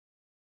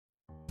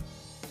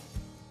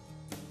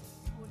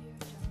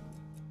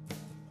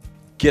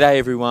G'day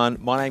everyone,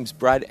 my name's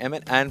Brad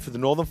Emmett and for the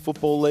Northern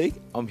Football League,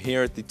 I'm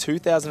here at the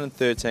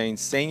 2013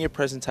 Senior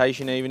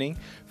Presentation Evening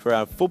for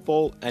our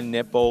Football and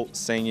Netball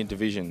Senior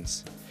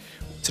Divisions.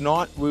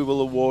 Tonight we will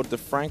award the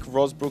Frank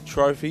Rosbrook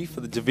Trophy for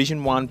the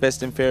Division 1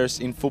 Best and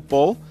Fairest in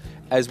Football,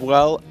 as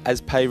well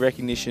as pay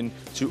recognition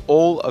to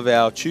all of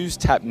our Choose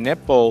Tap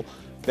Netball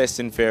Best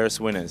and Fairest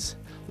winners.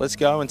 Let's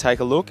go and take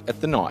a look at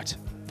the night.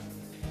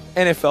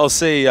 NFL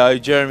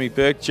CEO Jeremy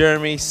Burke.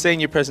 Jeremy,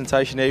 Senior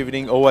Presentation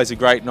Evening, always a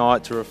great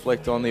night to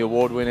reflect on the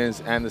award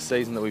winners and the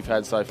season that we've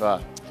had so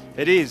far.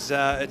 It is.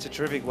 It's a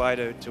terrific way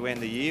to end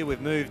the year. We've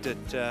moved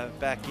it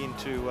back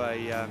into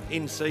a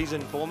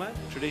in-season format.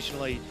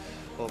 Traditionally,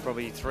 well,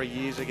 probably 3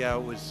 years ago,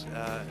 it was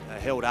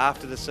held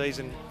after the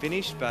season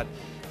finished, but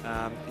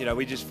you know,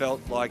 we just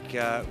felt like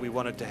we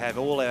wanted to have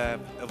all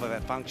of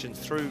our functions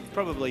through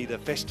probably the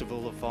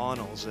festival of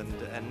finals,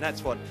 and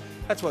that's what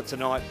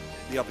tonight,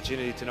 the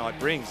opportunity tonight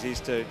brings, is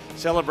to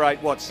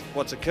celebrate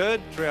what's occurred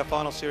through our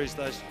final series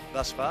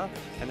thus far,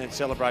 and then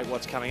celebrate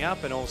what's coming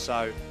up, and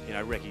also, you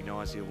know,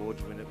 recognise the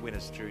awards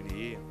winners during the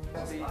year.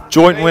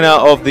 Joint winner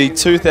of the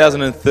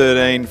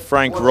 2013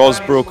 Frank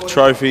Rosbrook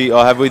Trophy,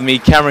 I have with me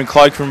Cameron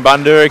Cloak from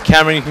Bundoora.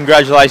 Cameron,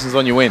 congratulations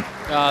on your win.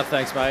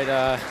 Thanks, mate.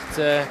 It's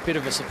a bit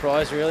of a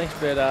surprise, really,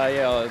 but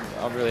yeah,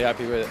 I'm really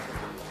happy with it.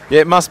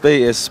 Yeah, it must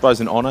be, I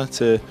suppose, an honour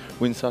to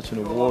win such an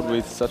award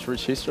with such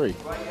rich history.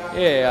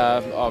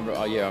 Yeah,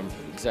 I'm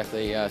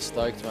exactly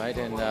stoked, mate,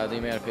 and the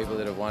amount of people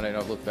that have won it,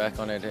 I've looked back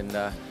on it, and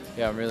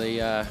yeah, I'm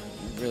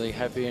really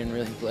happy and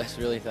really blessed,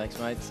 really. Thanks,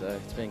 mate. So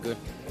it's been good.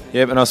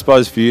 Yeah, and I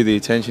suppose for you, the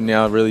attention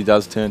now really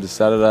does turn to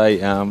Saturday.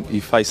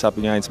 You face up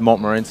against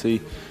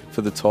Montmorency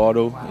for the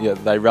title. Yeah,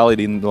 they rallied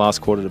in the last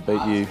quarter to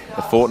beat you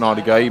a fortnight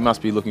ago. You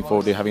must be looking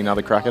forward to having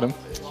another crack at them.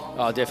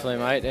 Oh, definitely,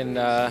 mate. And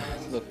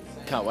look,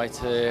 can't wait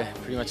to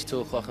pretty much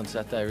 2 o'clock on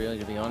Saturday, really,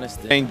 to be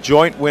honest. Being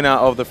joint winner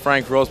of the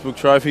Frank Rosbrook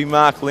Trophy,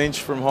 Mark Lynch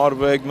from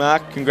Heidelberg.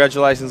 Mark,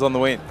 congratulations on the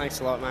win. Thanks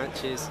a lot, mate.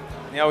 Cheers.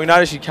 Now, we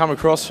noticed you come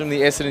across from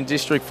the Essendon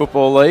District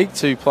Football League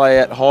to play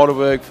at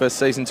Heidelberg for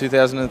season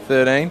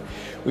 2013.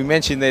 We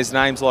mentioned there's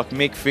names like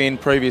Mick Finn,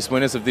 previous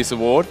winners of this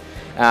award,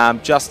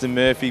 Justin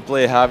Murphy,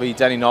 Blair Harvey,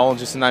 Danny Nolan,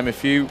 just to name a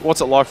few.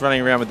 What's it like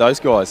running around with those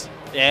guys?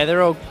 Yeah,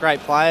 they're all great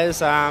players.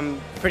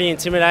 Pretty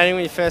intimidating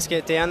when you first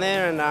get down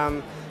there,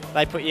 and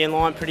they put you in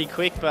line pretty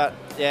quick. But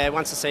yeah,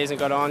 once the season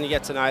got on, you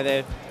get to know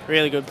they're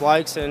really good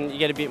blokes, and you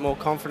get a bit more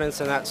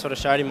confidence, and that sort of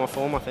showed in my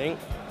form, I think.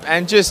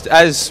 And just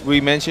as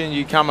we mentioned,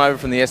 you come over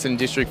from the Essendon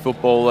District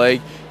Football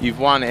League. You've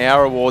won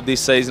our award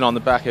this season on the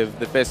back of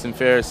the Best and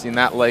Fairest in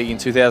that league in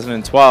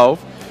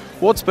 2012.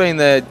 What's been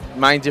the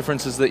main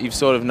differences that you've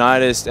sort of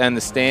noticed and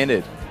the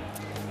standard?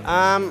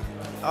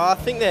 I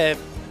think they're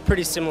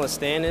pretty similar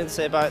standards.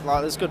 They're both,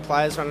 like, there's good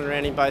players running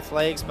around in both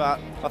leagues, but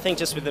I think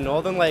just with the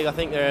Northern League, I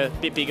think they're a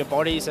bit bigger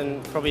bodies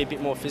and probably a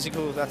bit more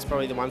physical. That's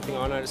probably the one thing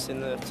I noticed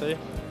in the two.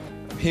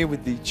 I'm here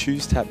with the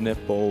Choose Tap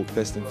Netball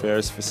Best and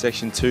Fairest for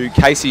Section 2,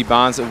 Casey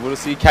Barnes of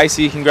Whittlesea.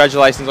 Casey,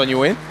 congratulations on your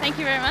win. Thank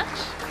you very much.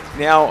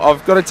 Now,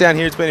 I've got it down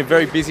here, it's been a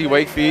very busy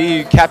week for you.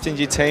 You captained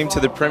your team to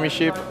the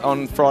Premiership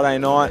on Friday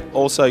night,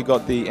 also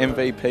got the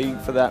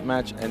MVP for that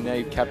match, and now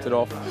you've capped it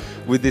off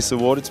with this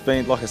award. It's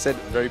been, like I said,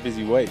 a very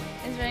busy week.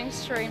 It's been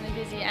extremely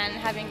busy, and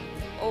having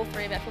all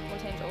 3 of our football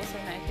teams also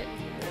make it.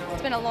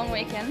 It's been a long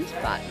weekend,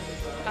 but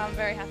I'm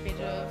very happy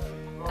to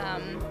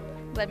have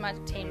led my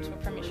team to a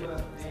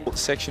Premiership.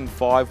 Section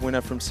 5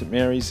 winner from St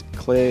Mary's,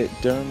 Claire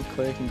Durham.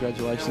 Claire,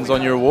 congratulations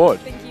on your award.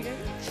 Thank you.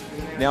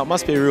 Now, it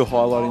must be a real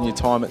highlight in your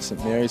time at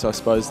St Mary's, I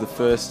suppose, the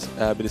first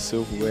bit of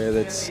silverware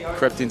that's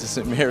crept into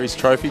St Mary's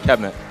trophy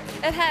cabinet.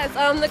 It has.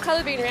 The club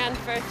have been around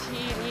for a few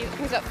years, I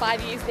think it's about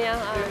 5 years now,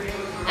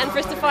 and for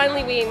us to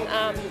finally win,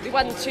 we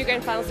won 2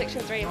 grand finals,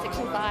 Section 3 and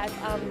Section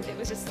 5, it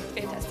was just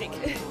fantastic.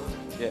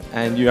 Yeah.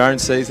 And your own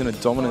season, a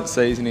dominant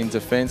season in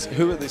defence.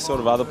 Who are the sort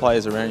of other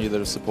players around you that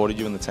have supported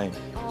you in the team?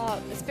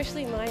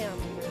 Especially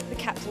the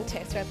captain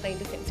Tess, who I play in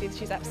defence with.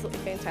 She's absolutely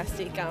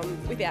fantastic.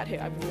 Without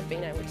her, I wouldn't have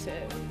been able to,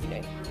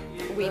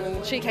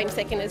 win. She came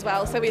second as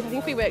well, so I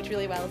think we worked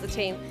really well as a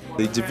team.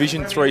 The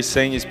Division 3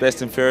 Seniors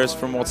Best and Fairest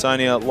from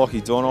Watsonia,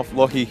 Lockie Dornoff.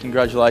 Lockie,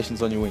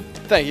 congratulations on your win.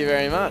 Thank you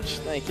very much.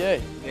 Thank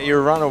you. Now, you're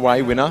a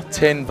runaway winner,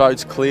 10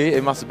 votes clear.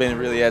 It must have been a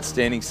really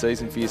outstanding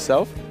season for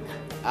yourself.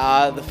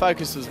 The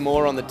focus was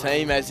more on the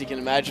team, as you can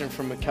imagine,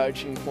 from a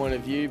coaching point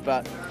of view,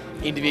 but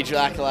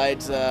individual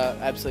accolades are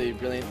absolutely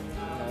brilliant.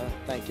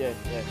 Thank you.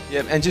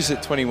 Yeah, and just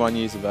at 21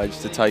 years of age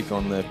to take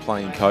on the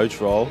playing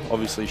coach role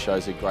obviously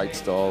shows a great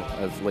style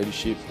of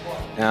leadership.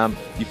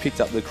 You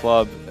picked up the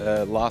club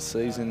last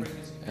season,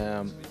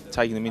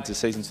 taking them into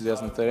season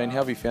 2013. How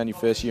have you found your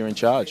first year in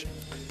charge?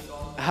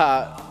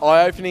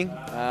 Eye-opening,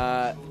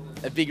 a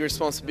big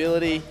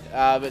responsibility,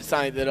 but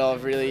something that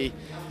I've really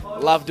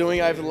loved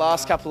doing over the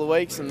last couple of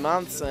weeks and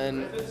months,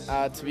 and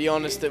to be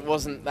honest, it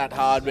wasn't that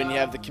hard when you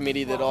have the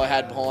committee that I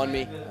had behind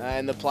me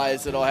and the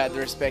players that I had, the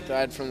respect I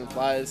had from the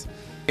players.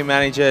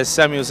 Manager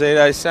Samuel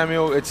Zito.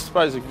 Samuel, it's I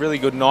suppose a really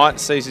good night.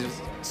 Sees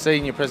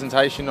senior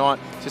presentation night,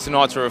 just a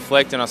night to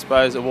reflect and I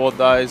suppose award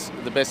those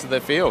the best of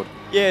their field.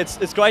 Yeah,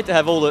 it's great to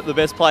have all the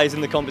best players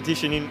in the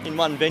competition in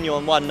one venue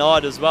on one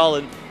night as well,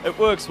 and it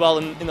works well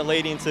in the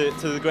lead into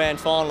the grand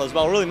final as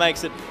well. It really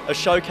makes it a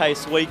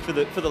showcase week for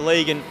the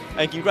league, and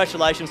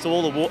congratulations to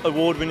all the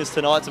award winners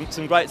tonight.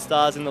 Some great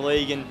stars in the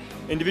league, and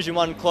in Division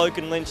 1, Cloak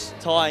and Lynch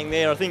tying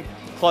there. I think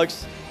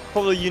Cloak's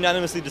probably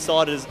unanimously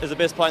decided as the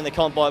best player in the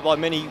comp by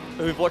many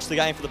who've watched the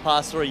game for the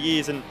past 3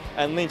 years, and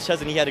Lynch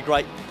hasn't he had a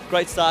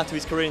great start to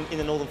his career in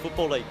the Northern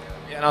Football League.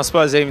 Yeah, and I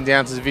suppose even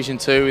down to Division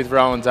 2 with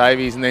Rowan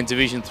Davies, and then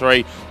Division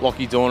 3,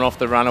 Lockie Dornoff,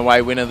 the runaway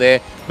winner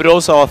there. But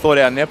also I thought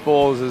our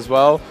netballs as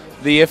well,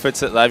 the efforts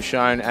that they've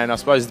shown, and I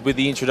suppose with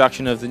the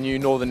introduction of the new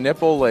Northern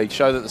Netball League,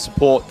 show that the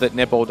support that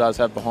netball does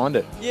have behind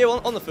it. Yeah,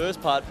 well, on the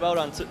first part, well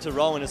done to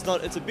Rowan. It's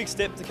a big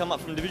step to come up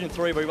from Division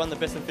 3 where he won the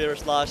Best and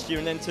Fairest last year,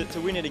 and then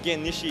to win it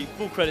again this year.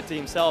 Full credit to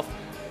himself.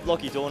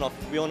 Lockie Dornoff,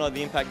 we all know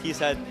the impact he's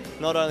had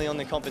not only on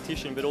the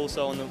competition but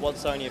also on the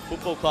Watsonia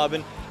Football Club,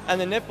 and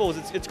the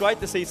netballs. It's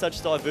great to see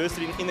such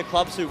diversity in the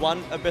clubs who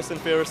won a Best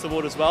and Fairest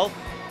award as well.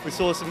 We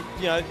saw some,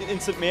 in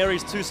St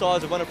Mary's, 2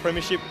 sides have won a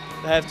premiership.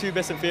 They have 2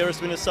 Best and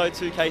Fairest winners, so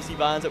too Casey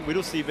Barnes at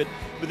Whittlesea.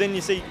 But then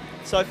you see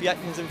Sophie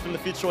Atkinson from the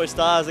Fitzroy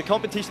Stars, a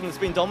competition that's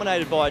been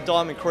dominated by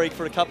Diamond Creek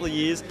for a couple of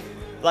years.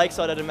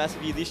 Lakeside had a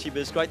massive year this year,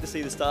 but it's great to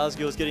see the Stars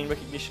girls getting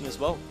recognition as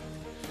well.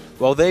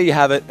 Well, there you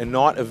have it, a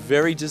night of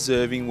very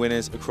deserving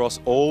winners across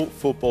all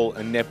football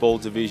and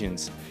netball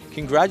divisions.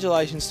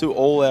 Congratulations to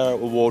all our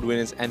award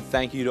winners, and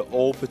thank you to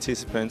all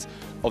participants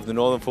of the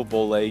Northern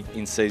Football League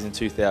in season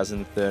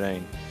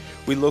 2013.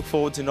 We look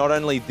forward to not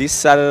only this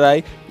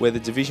Saturday, where the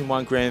Division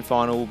 1 Grand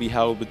Final will be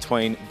held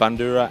between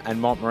Bundoora and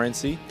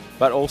Montmorency,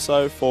 but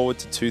also forward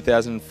to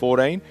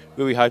 2014,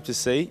 where we hope to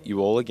see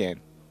you all again.